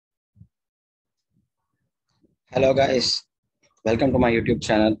Hello guys, welcome to my YouTube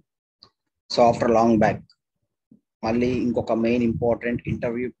channel. So after long back, మళ్ళీ ఇంకొక main important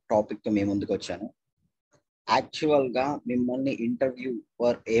interview topic తో మేము ముందుకు వచ్చాను. యాక్చువల్ గా మిమ్మల్ని ఇంటర్వ్యూ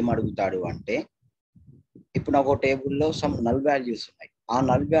ఏం అడుగుతాడు అంటే, ఇప్పుడు నాకు టేబుల్లో సమ్ నల్ వాల్యూస్ ఉన్నాయి. ఆ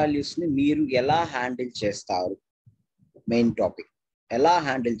నల్ వాల్యూస్ ని మీరు ఎలా హ్యాండిల్ చేస్తారు? మెయిన్ టాపిక్ ఎలా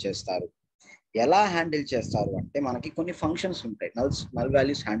హ్యాండిల్ చేస్తారు అంటే మనకి కొన్ని ఫంక్షన్స్ ఉంటాయి నల్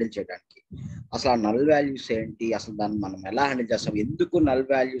వాల్యూస్ హ్యాండిల్ చేయడానికి. అసలు ఆ నల్ వాల్యూస్ ఏంటి, అసలు దాన్ని మనం ఎలా హ్యాండిల్ చేస్తాం, ఎందుకు నల్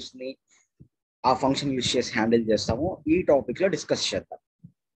వాల్యూస్ ని ఆ ఫంక్షన్ యూజ్ చేసి హ్యాండిల్ చేస్తాము, ఈ టాపిక్ లో డిస్కస్ చేద్దాం.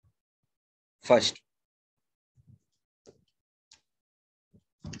 ఫస్ట్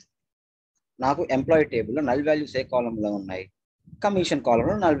నాకు ఎంప్లాయీ టేబుల్లో నల్ వాల్యూస్ ఏ కాలంలో ఉన్నాయి? కమిషన్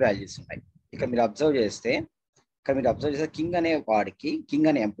కాలంలో నల్ వాల్యూస్ ఉన్నాయి. ఇక్కడ మీరు అబ్జర్వ్ చేస్తే కింగ్ అనే వాడికి, కింగ్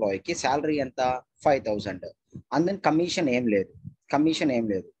అనే ఎంప్లాయీకి శాలరీ ఎంత? 5,000. అండ్ దెన్ కమిషన్ ఏం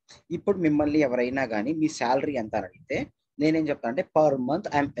లేదు. ఇప్పుడు మిమ్మల్ని ఎవరైనా కానీ మీ శాలరీ ఎంత అని అడిగితే నేనేం చెప్తాను అంటే, per month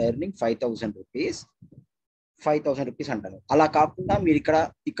I'm earning 5,000 rupees అంటాను. అలా కాకుండా మీరు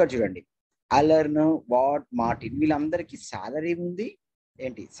ఇక్కడ చూడండి, అలర్న్, వాట్, మార్టిన్ వీళ్ళందరికీ శాలరీ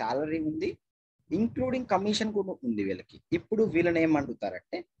ఉంది, ఇంక్లూడింగ్ కమిషన్ కూడా ఉంది వీళ్ళకి. ఇప్పుడు వీళ్ళని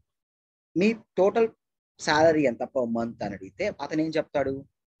ఏమంటారంటే, మీ టోటల్ శాలరీ ఎంత పర్ మంత్ అని అడిగితే అతను ఏం చెప్తాడు?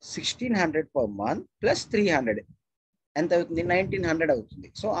 1,600 పర్ మంత్ ప్లస్ 300 ఎంత అవుతుంది? 1,900 అవుతుంది.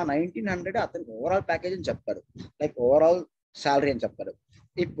 సో ఆ 1,900 అతను ఓవరాల్ ప్యాకేజ్ అని చెప్తాడు, లైక్ ఓవరాల్ శాలరీ అని చెప్తాడు.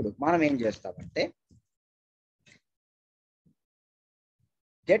 ఇప్పుడు మనం ఏం చేస్తామంటే,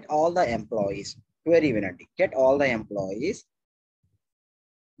 get all the employees, query వినండి, get all the employees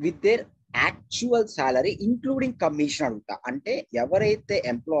with their actual salary including commission అడుగుతా. అంటే ఎవరైతే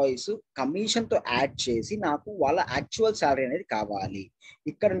ఎంప్లాయీస్ కమిషన్ తో యాడ్ చేసి నాకు వాళ్ళ యాక్చువల్ శాలరీ అనేది కావాలి.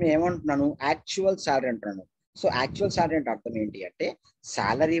 ఇక్కడ నేను ఏమంటున్నాను? యాక్చువల్ శాలరీ అంటున్నాను. సో యాక్చువల్ శాలరీ అంటే అర్థం ఏంటి అంటే,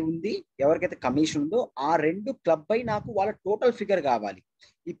 శాలరీ ఉంది, ఎవరికైతే కమిషన్ ఉందో ఆ రెండు క్లబ్ అయి నాకు వాళ్ళ టోటల్ ఫిగర్ కావాలి.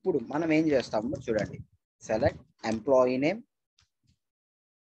 ఇప్పుడు మనం ఏం చేస్తామో చూడండి, select employee name,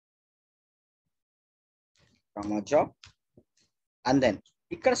 job, and then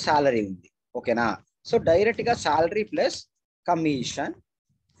ఇక్కడ శాలరీ ఉంది, ఓకేనా? సో డైరెక్ట్ గా salary plus commission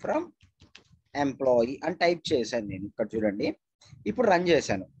from employee అని టైప్ చేశాను నేను. ఇక్కడ చూడండి, ఇప్పుడు రన్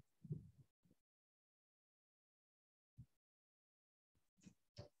చేశాను.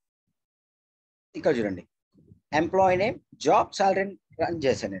 ఇక్కడ చూడండి, employee name, job, salary run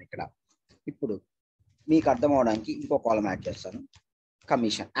చేశాను నేను ఇక్కడ. ఇప్పుడు మీకు అర్థం అవడానికి ఇంకో కాలం యాడ్ చేస్తాను,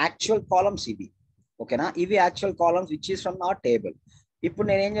 కమిషన్. యాక్చువల్ కాలమ్స్ ఇవి, ఓకేనా? ఇవి actual columns which is from our table. ఇప్పుడు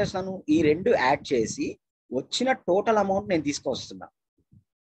నేను ఏం చేస్తాను? ఈ రెండు యాడ్ చేసి వచ్చిన టోటల్ అమౌంట్ నేను తీసుకొస్తున్నా.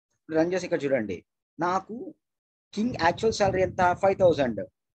 రన్ చేసి ఇక్కడ చూడండి, నాకు కింగ్ యాక్చువల్ శాలరీ ఎంత? 5,000.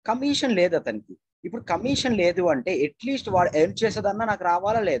 కమిషన్ లేదు అతనికి. ఇప్పుడు కమిషన్ లేదు అంటే అట్లీస్ట్ వాడు ఎర్న్ చేసేదన్నా నాకు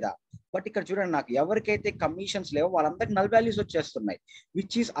రావాలా లేదా? బట్ ఇక్కడ చూడండి, నాకు ఎవరికైతే కమిషన్స్ లేవో వాళ్ళందరికి నల్ వాల్యూస్ వచ్చేస్తున్నాయి,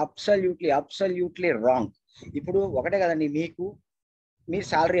 విచ్ ఈస్ అబ్సల్యూట్లీ రాంగ్. ఇప్పుడు ఒకటే కదండి, మీరు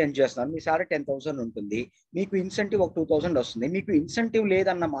శాలరీ ఎర్న్ చేస్తున్నారు, మీ శాలరీ 10,000 ఉంటుంది, మీకు ఇన్సెంటివ్ ఒక 2,000 వస్తుంది. మీకు ఇన్సెంటివ్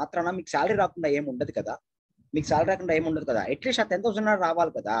లేదన్న మాత్రాన మీకు శాలరీ రాకుండా ఏముండదు కదా, అట్లీస్ట్ ఆ 10,000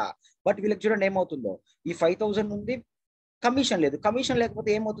 రావాలి కదా. బట్ వీళ్ళకి చూడండి ఏమవుతుందో, ఈ 5,000 ఉంది, కమిషన్ లేదు. కమిషన్ లేకపోతే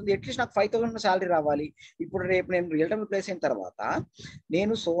ఏమవుతుంది? అట్లీస్ట్ నాకు 5,000 శాలరీ రావాలి. ఇప్పుడు రేపు నేను రియల్ టైం ప్లేస్ అయిన తర్వాత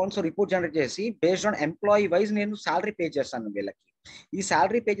నేను సో రిపోర్ట్ జనరేట్ చేసి బేస్డ్ ఆన్ ఎంప్లాయీ వైజ్ నేను శాలరీ పే చేస్తాను వీళ్ళకి. ఈ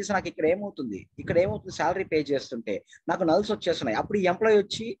శాలరీ పే చేసి నాకు ఇక్కడ ఏమవుతుంది శాలరీ పే చేస్తుంటే నాకు నల్స్ వచ్చేస్తున్నాయి. అప్పుడు ఈ ఎంప్లాయీ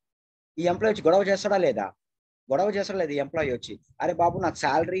వచ్చి గొడవ చేస్తాడా లేదా? ఈ ఎంప్లాయీ వచ్చి, అరే బాబు నాకు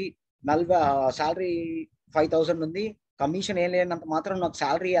శాలరీ 5,000 ఉంది, కమిషన్ ఏం లేనంత మాత్రం నాకు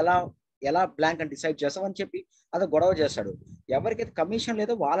శాలరీ ఎలా బ్లాంక్ అని డిసైడ్ చేస్తాం అని చెప్పి అది గొడవ చేస్తాడు. ఎవరికైతే కమిషన్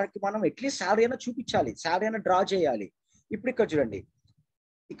లేదో వాళ్ళకి మనం అట్లీస్ట్ శాలరీ అయినా చూపించాలి, శాలరీ అయినా డ్రా చేయాలి. ఇప్పుడు ఇక్కడ చూడండి,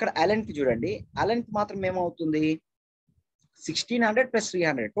 ఇక్కడ అలెన్ కి చూడండి, అలెన్ కి మాత్రం ఏమవుతుంది? 1,600 ప్లస్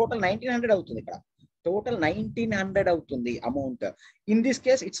 300 టోటల్ 1,900 అవుతుంది. ఇక్కడ టోటల్ 1,900 అవుతుంది amount. In this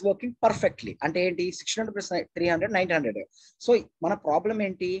case it's working perfectly. అంటే ఏంటి? 600 ప్లస్ 300 900. సో మన ప్రాబ్లం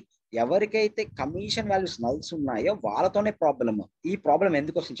ఏంటి? ఎవరికైతే కమిషన్ వాల్యూస్ నల్స్ ఉన్నాయో వాళ్ళతోనే ప్రాబ్లమ్. ఈ ప్రాబ్లం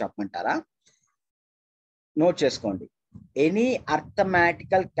ఎందుకు వస్తుంది చెప్పమంటారా? నోట్ చేసుకోండి. Any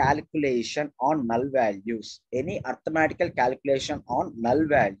arithmetical calculation on null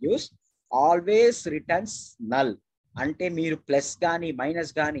values always returns null. అంటే మీరు ప్లస్ కానీ,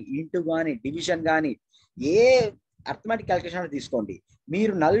 మైనస్ కానీ, ఇంటూ కానీ, డివిజన్ కానీ, ఏ అర్థమెటిక్ క్యాలిక్యులేషన్ తీసుకోండి,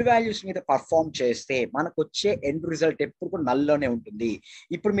 మీరు నల్ వాల్యూస్ మీద పర్ఫార్మ్ చేస్తే మనకు వచ్చే ఎండ్ రిజల్ట్ ఎప్పుడు కూడా నల్లోనే ఉంటుంది.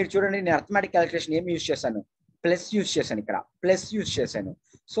 ఇప్పుడు మీరు చూడండి, నేను అర్థమెటిక్ క్యాలిక్యులేషన్ ఏం యూజ్ చేశాను? ప్లస్ యూజ్ చేశాను. ఇక్కడ ప్లస్ యూజ్ చేశాను.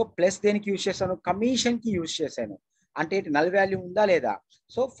 సో ప్లస్ దేనికి యూజ్ చేశాను? కమిషన్ కి యూజ్ చేశాను. అంటే నల్ వాల్యూ ఉందా లేదా?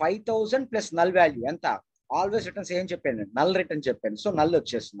 సో 5,000 ప్లస్ నల్ వాల్యూ ఎంత? ఆల్వేస్ రిటర్న్స్ ఏం చెప్పాను, నల్ రిటర్న్ చెప్పాను. సో నల్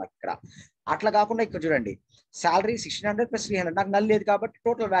వచ్చేస్తుంది నాకు ఇక్కడ. అట్లా కాకుండా ఇక్కడ చూడండి, శాలరీ 1600 + 300, నాకు నల్ లేదు కాబట్టి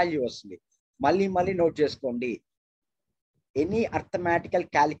టోటల్ వాల్యూ వస్తుంది. మళ్ళీ నోట్ చేసుకోండి, any arithmetical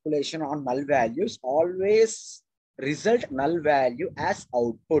calculation on null values always result null value as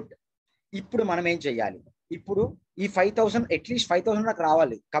output. ఇప్పుడు మనం ఏం చెయ్యాలి, ఇప్పుడు ఈ 5000 అట్లీస్ట్ 5000 నాకు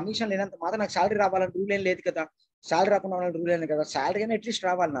రావాలి. కమిషన్ లేనంత మాత్రం నాకు శాలరీ రావాలని రూల్ ఏం లేదు కదా, శాలరీ రాకుండా రూల్ ఏం కదా, శాలరీ అయినా అట్లీస్ట్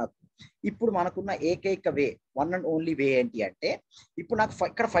రావాలి నాకు. ఇప్పుడు మనకున్న ఏకైక వే, వన్ అండ్ ఓన్లీ వే ఏంటి అంటే, ఇప్పుడు నాకు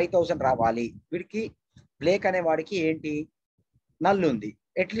ఇక్కడ 5000 రావాలి. వీడికి బ్లేక్ అనే వాడికి ఏంటి, నల్ ఉంది,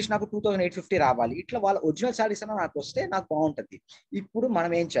 అట్లీస్ట్ నాకు 2850 రావాలి. ఇట్లా వాళ్ళ ఒరిజినల్ శాలరీస్ అన్న నాకు వస్తే నాకు బాగుంటుంది. ఇప్పుడు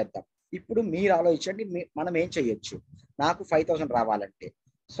మనం ఏం చేద్దాం, ఇప్పుడు మీరు ఆలోచించండి, మనం ఏం చెయ్యొచ్చు. నాకు 5000 రావాలంటే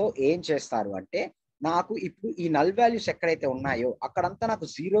సో ఏం చేస్తారు అంటే, నాకు ఇప్పుడు ఈ నల్ వాల్యూస్ ఎక్కడైతే ఉన్నాయో అక్కడంతా నాకు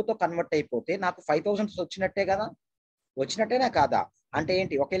జీరోతో కన్వర్ట్ అయిపోతే నాకు 5000 వచ్చినట్టే కదా, వచ్చినట్టేనా కాదా? అంటే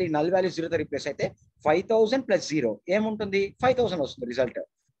ఏంటి, ఒకవేళ ఈ నల్ వాల్యూ జీరోతో రీప్లేస్ అయితే 5000 + 0 ఏముంటుంది, 5000 వస్తుంది రిజల్ట్.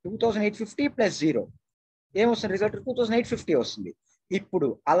 2850 + 0 ఏమొస్తుంది రిజల్ట్, 2850 వస్తుంది. ఇప్పుడు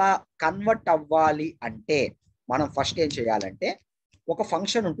అలా కన్వర్ట్ అవ్వాలి అంటే మనం ఫస్ట్ ఏం చేయాలంటే, ఒక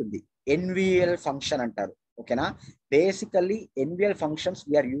ఫంక్షన్ ఉంటుంది, ఎన్విఎల్ ఫంక్షన్ అంటారు. ఓకేనా, basically NVL functions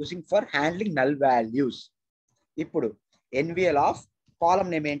we are using for handling null values. ఇప్పుడు ఎన్విఎల్ ఆఫ్ కాలం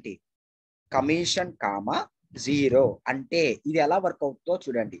నేమ్ ఏంటి, కమిషన్ కామా 0 అంటే ఇది ఎలా వర్క్ అవుతుందో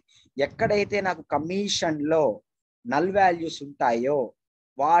చూడండి. ఎక్కడైతే నాకు కమిషన్ లో నల్ వాల్యూస్ ఉంటాయో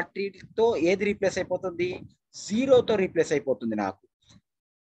వాటితో ఏది రీప్లేస్ అయిపోతుంది, 0తో రీప్లేస్ అయిపోతుంది నాకు.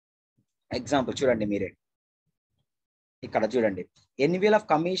 ఎగ్జాంపుల్ చూడండి మీరే, ఇక్కడ చూడండి, ఎన్విఎల్ ఆఫ్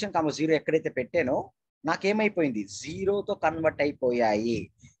కమిషన్ కామా 0 ఎక్కడైతే పెట్టానో నాకేమైపోయింది, 0తో కన్వర్ట్ అయిపోయాయి.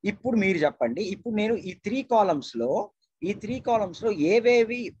 ఇప్పుడు మీరు చెప్పండి, ఇప్పుడు నేను ఈ త్రీ కాలమ్స్ లో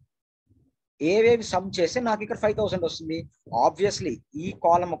ఏవేవి సమ్ చేస్తే నాకు ఇక్కడ 5000 వస్తుంది. ఆబ్వియస్లీ ఈ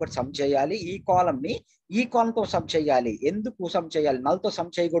కాలం ఒకటి సమ్ చేయాలి, ఈ కాలం ని ఈ కాలం తో సమ్ చేయాలి. ఎందుకు సమ్ చేయాలి, నల్ తో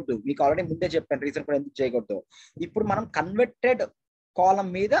సమ్ చేయకూడదు, మీకు ఆల్రెడీ ముందే చెప్పాను రీజన్ కూడా ఎందుకు చేయకూడదు. ఇప్పుడు మనం కన్వర్టెడ్ కాలం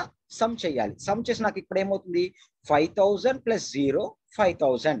మీద సమ్ చేయాలి. సమ్ చేసి నాకు ఇక్కడ ఏమవుతుంది, 5000 + 0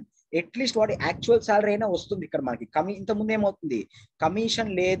 5000. అట్లీస్ట్ వాడి యాక్చువల్ సాలరీ అయినా వస్తుంది ఇక్కడ మనకి. ఇంత ముందు ఏమవుతుంది, కమిషన్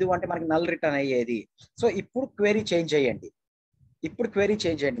లేదు అంటే మనకి నల్ రిటర్న్ అయ్యేది. సో ఇప్పుడు క్వెరీ చేంజ్ చేయండి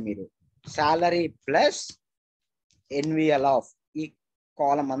మీరు, సాలరీ ప్లస్ ఎన్విఎల్ ఆఫ్, ఈ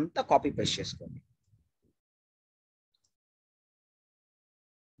కాలం అంతా కాపీ పేస్ట్ చేసుకోండి.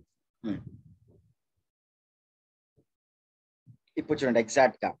 ఇప్పుడు చూడండి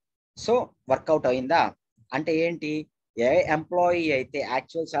ఎగ్జాక్ట్ గా, సో వర్కౌట్ అయిందా అంటే ఏంటి, ఏ ఎంప్లాయీ అయితే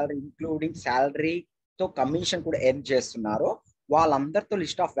యాక్చువల్ సాలరీ ఇంక్లూడింగ్ సాలరీతో కమిషన్ కూడా ఎర్న్ చేస్తున్నారో వాళ్ళందరితో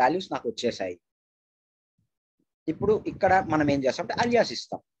లిస్ట్ ఆఫ్ వాల్యూస్ నాకు వచ్చేసాయి. ఇప్పుడు ఇక్కడ మనం ఏం చేస్తాం అంటే అలియాస్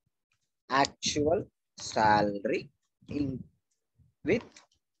ఇస్తాం, actual salary with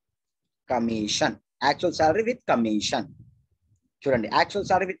commission, actual salary with commission. చూడండి, యాక్చువల్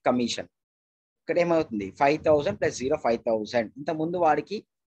సాలరీ విత్ కమిషన్ ఇక్కడ ఏమవుతుంది, 5000 + 0 5000. ఇంత ముందు వాడికి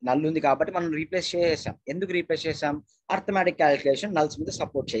నల్ ఉంది కాబట్టి మనం రీప్లేస్ చేసాం. ఎందుకు రీప్లేస్ చేసాం, అర్థమెటిక్ క్యాలిక్యులేషన్ నల్స్ మీద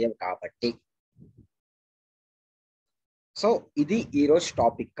సపోర్ట్ చేయవు కాబట్టి. సో ఇది ఈరోజు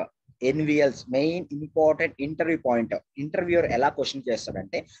topic, ఎన్విఎల్స్ main important interview point. Interviewer ఎలా క్వశ్చన్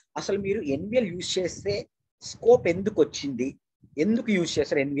చేస్తాడంటే, అసలు మీరు ఎన్విఎల్ యూజ్ చేస్తే స్కోప్ ఎందుకు వచ్చింది, ఎందుకు యూజ్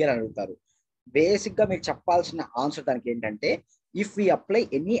చేస్తారు ఎన్విఎల్ అని అడుగుతారు. బేసిక్ గా మీరు చెప్పాల్సిన ఆన్సర్ దానికి ఏంటంటే, if we apply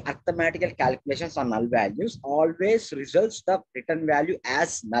any arithmetical calculations on null values, always results the return value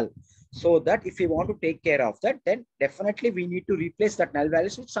as null. So that if we want to take care of that, then definitely we need to replace that null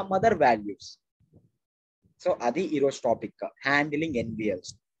values with some other values. So adi eros topic, handling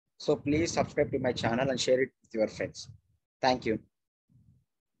NVLs. So please subscribe to my channel and share it with your friends. Thank you.